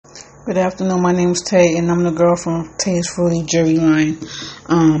Good afternoon. My name is Tay, and I'm the girl from Tay's Fruity Jury Line.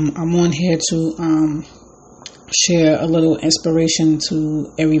 I'm on here to share a little inspiration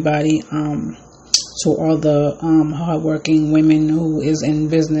to everybody, to all the hardworking women who is in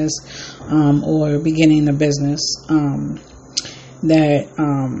business or beginning a business.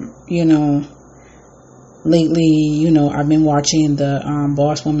 Lately, I've been watching the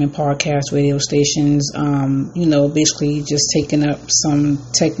Boss Woman podcast radio stations, basically just taking up some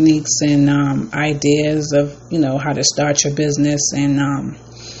techniques and ideas of, how to start your business and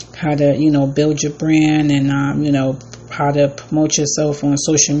how to, build your brand and, how to promote yourself on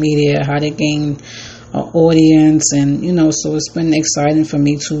social media, how to gain an audience. And, so it's been exciting for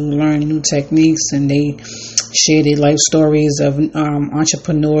me to learn new techniques, and they share their life stories of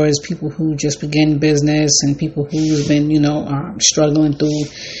entrepreneurs, people who just begin business, and people who've been, struggling through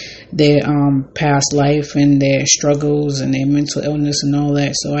their past life and their struggles and their mental illness and all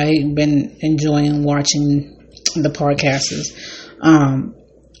that. So I've been enjoying watching the podcasts.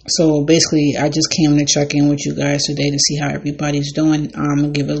 So basically, I just came to check in with you guys today to see how everybody's doing.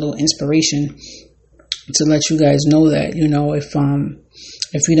 And give a little inspiration to let you guys know that,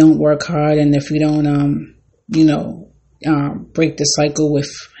 if you don't work hard and if you don't, break the cycle with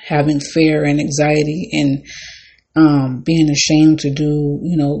having fear and anxiety and being ashamed to do,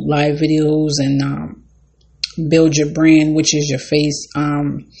 live videos and build your brand, which is your face.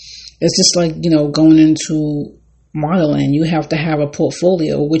 It's just like, going into modeling. You have to have a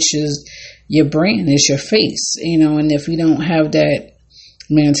portfolio, which is your brand, is your face, and if you don't have that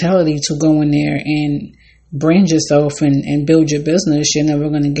mentality to go in there and brand yourself and build your business, you're never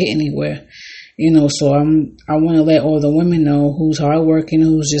going to get anywhere. So I want to let all the women know who's hardworking,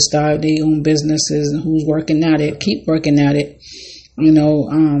 who's just started their own businesses, and who's working at it. Keep working at it.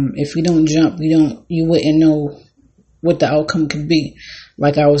 If you don't jump, you wouldn't know what the outcome could be.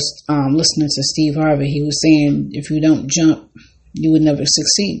 Like I was listening to Steve Harvey, he was saying, if you don't jump, you would never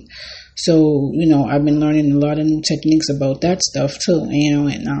succeed. So I've been learning a lot of new techniques about that stuff too.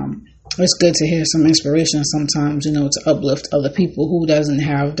 And it's good to hear some inspiration sometimes, to uplift other people who doesn't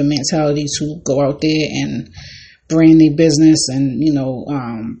have the mentality to go out there and brand their business and,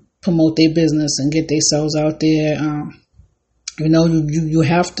 promote their business and get themselves out there. You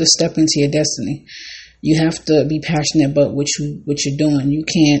have to step into your destiny. You have to be passionate about what you're doing. You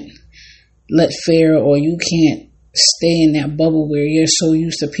can't let fear, or you can't stay in that bubble where you're so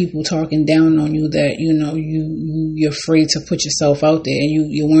used to people talking down on you that you're afraid to put yourself out there, and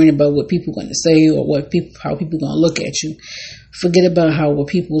you're worried about what people are going to say or how people are going to look at you. Forget about what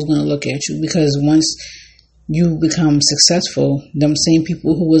people is going to look at you, because once you become successful, them same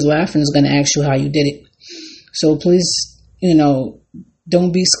people who was laughing is going to ask you how you did it. So please,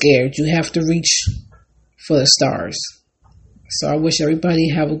 don't be scared. You have to reach for the stars. So I wish everybody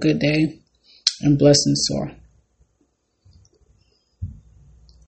have a good day and blessings to all.